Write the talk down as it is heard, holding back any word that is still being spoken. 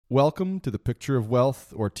Welcome to the Picture of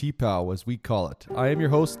Wealth, or TPOW as we call it. I am your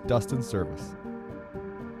host, Dustin Service.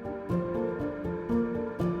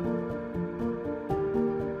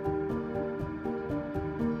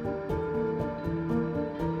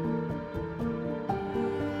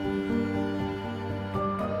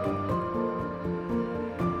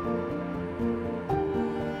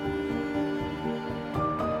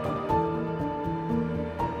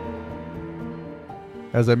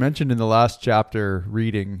 As I mentioned in the last chapter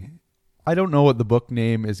reading, I don't know what the book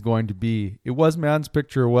name is going to be. It was Man's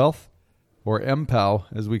Picture of Wealth, or MPOW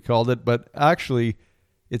as we called it, but actually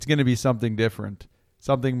it's going to be something different,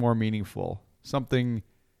 something more meaningful, something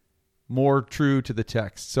more true to the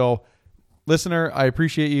text. So, listener, I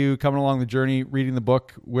appreciate you coming along the journey, reading the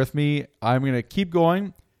book with me. I'm going to keep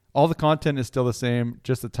going. All the content is still the same,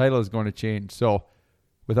 just the title is going to change. So,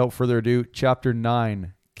 without further ado, Chapter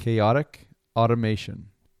 9, Chaotic Automation.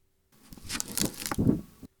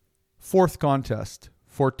 Fourth contest,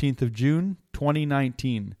 14th of June,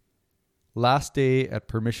 2019. Last day at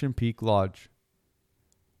Permission Peak Lodge.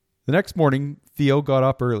 The next morning, Theo got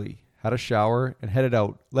up early, had a shower, and headed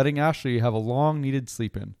out, letting Ashley have a long-needed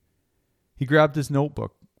sleep in. He grabbed his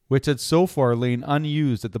notebook, which had so far lain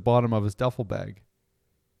unused at the bottom of his duffel bag.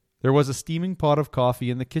 There was a steaming pot of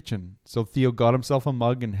coffee in the kitchen, so Theo got himself a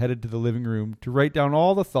mug and headed to the living room to write down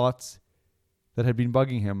all the thoughts that had been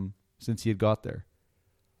bugging him since he had got there.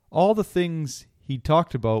 All the things he'd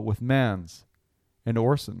talked about with Mans and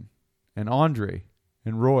Orson and Andre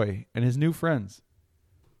and Roy and his new friends.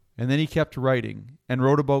 And then he kept writing and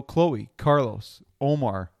wrote about Chloe, Carlos,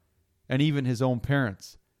 Omar, and even his own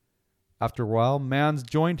parents. After a while, Mans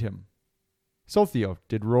joined him. So Theo,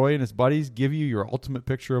 did Roy and his buddies give you your ultimate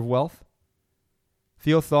picture of wealth?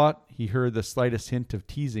 Theo thought he heard the slightest hint of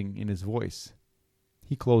teasing in his voice.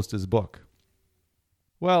 He closed his book.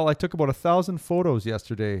 Well, I took about 1,000 photos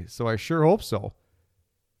yesterday, so I sure hope so.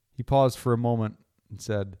 He paused for a moment and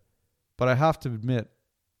said, but I have to admit,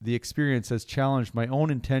 the experience has challenged my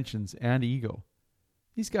own intentions and ego.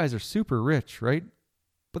 These guys are super rich, right?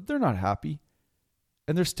 But they're not happy.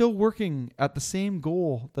 And they're still working at the same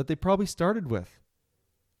goal that they probably started with.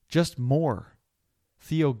 Just more.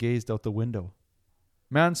 Theo gazed out the window.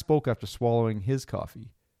 Man spoke after swallowing his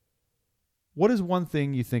coffee. What is one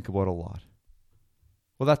thing you think about a lot?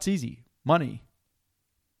 Well, that's easy. Money.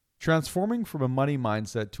 Transforming from a money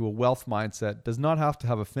mindset to a wealth mindset does not have to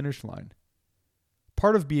have a finish line.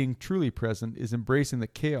 Part of being truly present is embracing the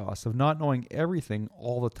chaos of not knowing everything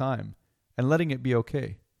all the time and letting it be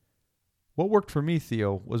okay. What worked for me,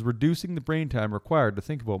 Theo, was reducing the brain time required to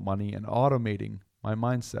think about money and automating my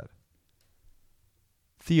mindset.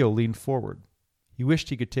 Theo leaned forward. He wished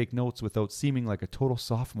he could take notes without seeming like a total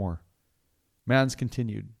sophomore. Mans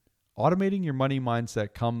continued. Automating your money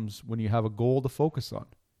mindset comes when you have a goal to focus on.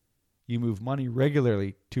 You move money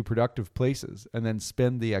regularly to productive places and then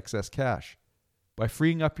spend the excess cash. By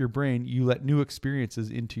freeing up your brain, you let new experiences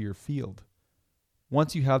into your field.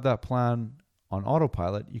 Once you have that plan on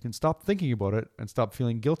autopilot, you can stop thinking about it and stop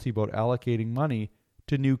feeling guilty about allocating money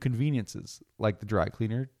to new conveniences like the dry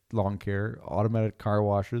cleaner, lawn care, automatic car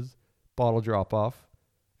washes, bottle drop-off,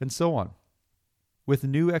 and so on. With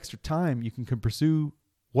new extra time, you can pursue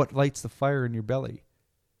what lights the fire in your belly.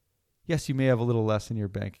 Yes, you may have a little less in your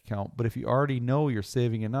bank account, but if you already know you're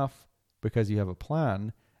saving enough because you have a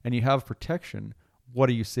plan and you have protection, what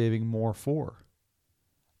are you saving more for?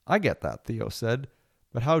 I get that, Theo said,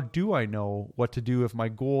 but how do I know what to do if my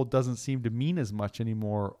goal doesn't seem to mean as much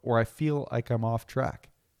anymore or I feel like I'm off track?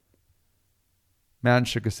 Man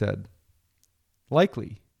shook his head.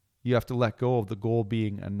 Likely, you have to let go of the goal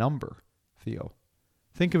being a number, Theo.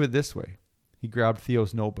 Think of it this way. He grabbed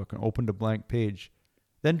Theo's notebook and opened a blank page,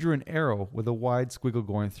 then drew an arrow with a wide squiggle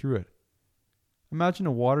going through it. Imagine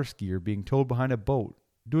a water skier being towed behind a boat,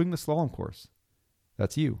 doing the slalom course.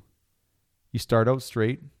 That's you. You start out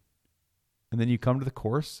straight, and then you come to the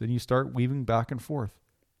course and you start weaving back and forth.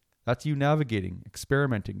 That's you navigating,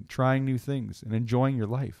 experimenting, trying new things, and enjoying your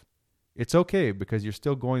life. It's okay because you're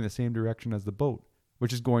still going the same direction as the boat,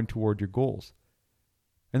 which is going toward your goals.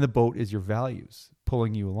 And the boat is your values,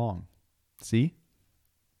 pulling you along. See?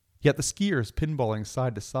 Yet the skier is pinballing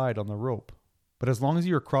side to side on the rope. But as long as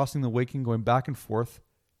you are crossing the wake and going back and forth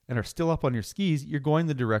and are still up on your skis, you're going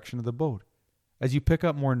the direction of the boat. As you pick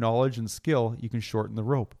up more knowledge and skill, you can shorten the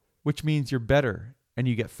rope, which means you're better and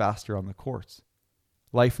you get faster on the course.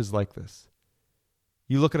 Life is like this.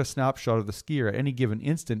 You look at a snapshot of the skier at any given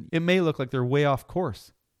instant, it may look like they're way off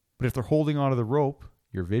course. But if they're holding onto the rope,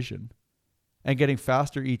 your vision, and getting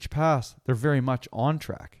faster each pass, they're very much on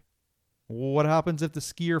track. What happens if the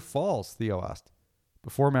skier falls? Theo asked.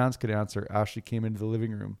 Before Mans could answer, Ashley came into the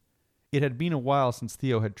living room. It had been a while since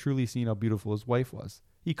Theo had truly seen how beautiful his wife was.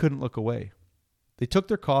 He couldn't look away. They took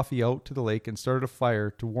their coffee out to the lake and started a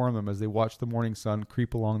fire to warm them as they watched the morning sun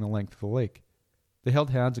creep along the length of the lake. They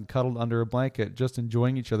held hands and cuddled under a blanket, just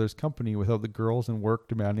enjoying each other's company without the girls and work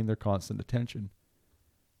demanding their constant attention.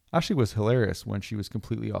 Ashley was hilarious when she was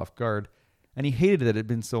completely off guard, and he hated that it had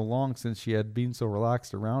been so long since she had been so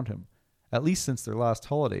relaxed around him, at least since their last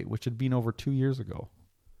holiday, which had been over 2 years ago.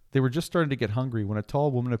 They were just starting to get hungry when a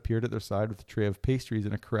tall woman appeared at their side with a tray of pastries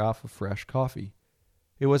and a carafe of fresh coffee.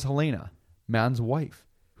 It was Helena, Man's wife,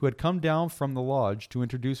 who had come down from the lodge to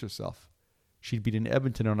introduce herself. She'd been in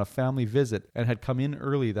Edmonton on a family visit and had come in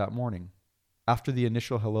early that morning. After the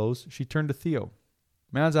initial hellos, she turned to Theo.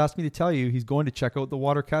 Mans asked me to tell you he's going to check out the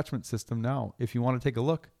water catchment system now, if you want to take a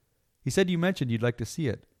look. He said you mentioned you'd like to see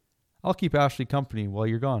it. I'll keep Ashley company while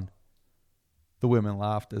you're gone. The women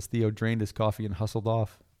laughed as Theo drained his coffee and hustled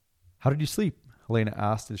off. How did you sleep? Helena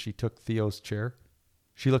asked as she took Theo's chair.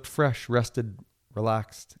 She looked fresh, rested,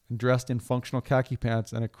 relaxed, and dressed in functional khaki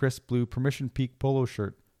pants and a crisp blue Permission Peak polo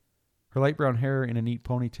shirt, her light brown hair in a neat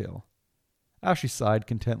ponytail. Ashley sighed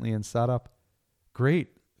contently and sat up.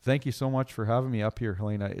 Great. Thank you so much for having me up here,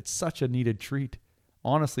 Helena. It's such a needed treat.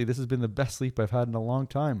 Honestly, this has been the best sleep I've had in a long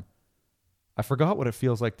time. I forgot what it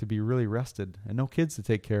feels like to be really rested and no kids to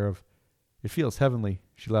take care of. It feels heavenly,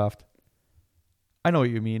 she laughed. I know what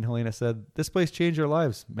you mean, Helena said. This place changed our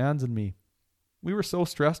lives, Mans and me. We were so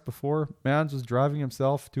stressed before. Mans was driving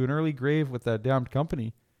himself to an early grave with that damned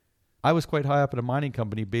company. I was quite high up at a mining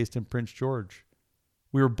company based in Prince George.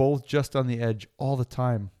 We were both just on the edge all the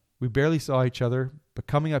time. We barely saw each other, but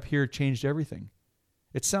coming up here changed everything.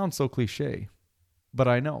 It sounds so cliche, but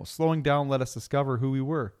I know. Slowing down let us discover who we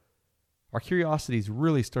were. Our curiosities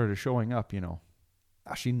really started showing up, you know.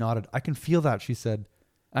 Ashley nodded. I can feel that, she said.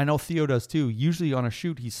 I know Theo does too. Usually on a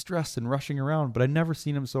shoot, he's stressed and rushing around, but I've never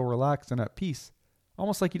seen him so relaxed and at peace.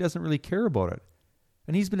 Almost like he doesn't really care about it.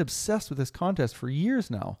 And he's been obsessed with this contest for years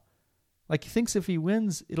now. Like he thinks if he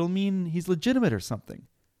wins, it'll mean he's legitimate or something.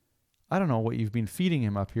 I don't know what you've been feeding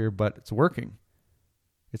him up here, but it's working.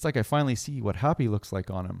 It's like I finally see what happy looks like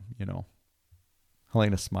on him, you know.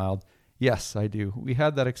 Helena smiled. Yes, I do. We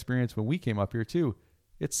had that experience when we came up here too.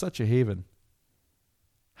 It's such a haven.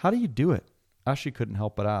 How do you do it? Ashley couldn't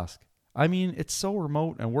help but ask. I mean, it's so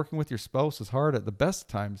remote and working with your spouse is hard at the best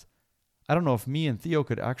times. I don't know if me and Theo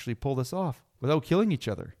could actually pull this off without killing each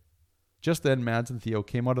other. Just then, Mans and Theo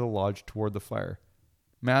came out of the lodge toward the fire.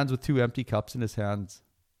 Mans with 2 empty cups in his hands.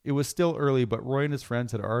 It was still early, but Roy and his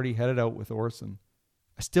friends had already headed out with Orson.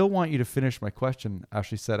 I still want you to finish my question,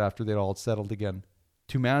 Ashley said after they'd all settled again.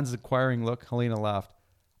 To Mans' inquiring look, Helena laughed.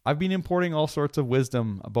 I've been importing all sorts of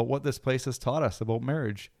wisdom about what this place has taught us about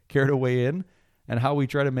marriage. Care to weigh in and how we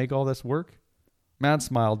try to make all this work? Mans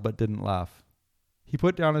smiled but didn't laugh. He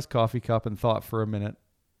put down his coffee cup and thought for a minute,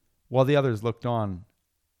 while the others looked on,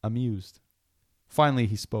 amused. Finally,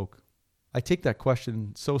 he spoke. I take that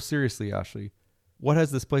question so seriously, Ashley. What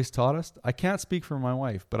has this place taught us? I can't speak for my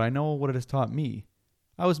wife, but I know what it has taught me.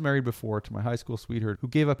 I was married before to my high school sweetheart who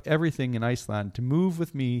gave up everything in Iceland to move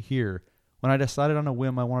with me here when I decided on a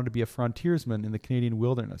whim I wanted to be a frontiersman in the Canadian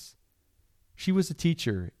wilderness. She was a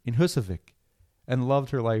teacher in Husavik and loved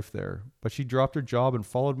her life there, but she dropped her job and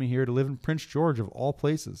followed me here to live in Prince George of all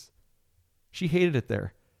places. She hated it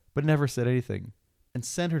there, but never said anything, and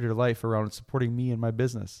centered her life around supporting me and my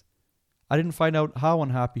business. I didn't find out how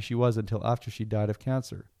unhappy she was until after she died of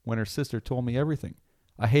cancer, when her sister told me everything.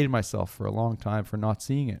 I hated myself for a long time for not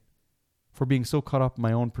seeing it, for being so caught up in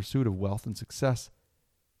my own pursuit of wealth and success.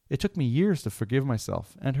 It took me years to forgive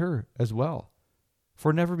myself, and her as well,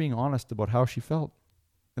 for never being honest about how she felt.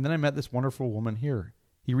 And then I met this wonderful woman here.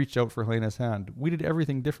 He reached out for Helena's hand. We did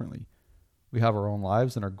everything differently. We have our own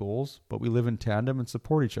lives and our goals, but we live in tandem and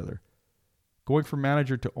support each other. Going from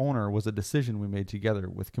manager to owner was a decision we made together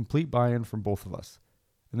with complete buy-in from both of us.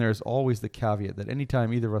 And there is always the caveat that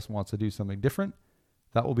anytime either of us wants to do something different,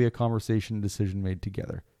 that will be a conversation and decision made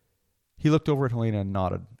together. He looked over at Helena and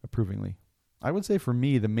nodded approvingly. I would say for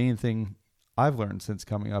me, the main thing I've learned since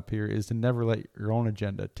coming up here is to never let your own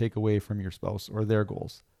agenda take away from your spouse or their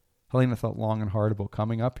goals. Helena thought long and hard about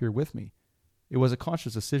coming up here with me. It was a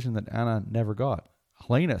conscious decision that Anna never got.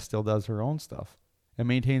 Helena still does her own stuff and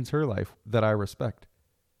maintains her life that I respect.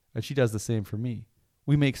 And she does the same for me.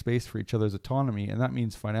 We make space for each other's autonomy, and that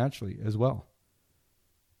means financially as well.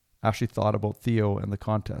 Ashley thought about Theo and the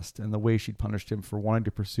contest and the way she'd punished him for wanting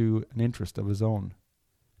to pursue an interest of his own.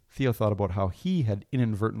 Theo thought about how he had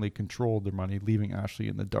inadvertently controlled their money, leaving Ashley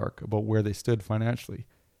in the dark about where they stood financially.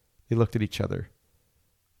 They looked at each other.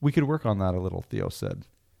 We could work on that a little, Theo said.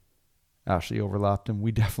 Ashley overlapped him.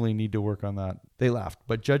 We definitely need to work on that. They laughed,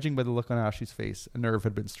 but judging by the look on Ashley's face, a nerve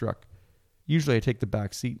had been struck. Usually I take the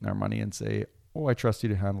back seat in our money and say, oh, I trust you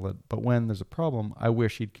to handle it. But when there's a problem, I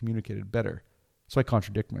wish he'd communicated better. So I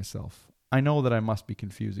contradict myself. I know that I must be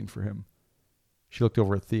confusing for him. She looked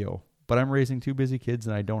over at Theo. But I'm raising 2 busy kids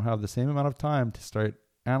and I don't have the same amount of time to start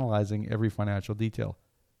analyzing every financial detail.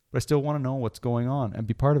 But I still want to know what's going on and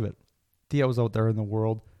be part of it. Theo's out there in the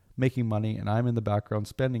world making money and I'm in the background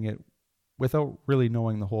spending it without really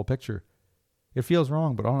knowing the whole picture. It feels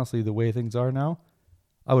wrong, but honestly, the way things are now,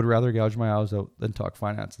 I would rather gouge my eyes out than talk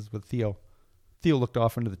finances with Theo. Theo looked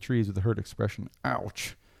off into the trees with a hurt expression.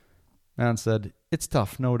 Ouch. Man said, it's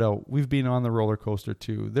tough, no doubt. We've been on the roller coaster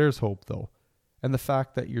too. There's hope though. And the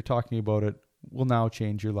fact that you're talking about it will now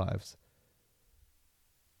change your lives.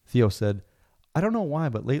 Theo said, I don't know why,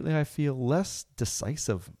 but lately I feel less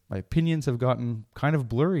decisive. My opinions have gotten kind of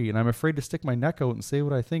blurry and I'm afraid to stick my neck out and say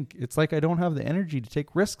what I think. It's like I don't have the energy to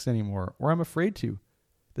take risks anymore, or I'm afraid to.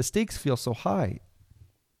 The stakes feel so high.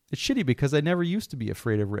 It's shitty because I never used to be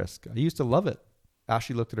afraid of risk. I used to love it.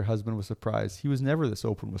 Ashley looked at her husband with surprise. He was never this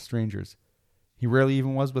open with strangers. He rarely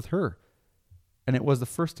even was with her. And it was the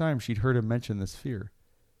first time she'd heard him mention this fear.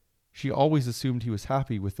 She always assumed he was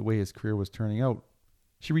happy with the way his career was turning out.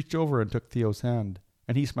 She reached over and took Theo's hand,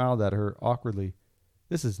 and he smiled at her awkwardly.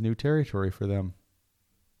 This is new territory for them.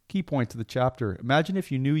 Key point to the chapter. Imagine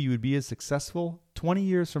if you knew you would be as successful 20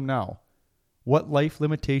 years from now. What life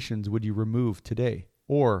limitations would you remove today?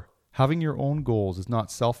 Or, having your own goals is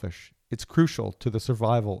not selfish. It's crucial to the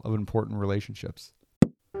survival of important relationships.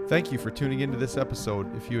 Thank you for tuning into this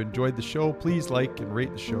episode. If you enjoyed the show, please like and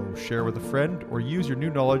rate the show, share with a friend, or use your new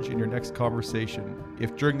knowledge in your next conversation.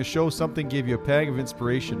 If during the show something gave you a pang of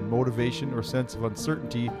inspiration, motivation, or sense of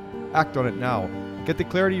uncertainty, act on it now. Get the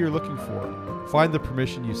clarity you're looking for. Find the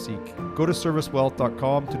permission you seek. Go to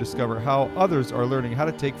servicewealth.com to discover how others are learning how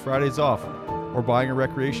to take Fridays off, or buying a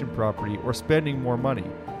recreation property, or spending more money.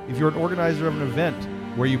 If you're an organizer of an event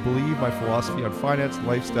where you believe my philosophy on finance and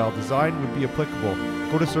lifestyle design would be applicable,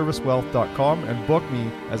 go to servicewealth.com and book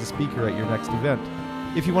me as a speaker at your next event.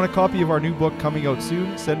 If you want a copy of our new book coming out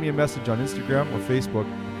soon, send me a message on Instagram or Facebook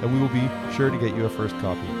and we will be sure to get you a first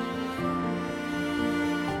copy.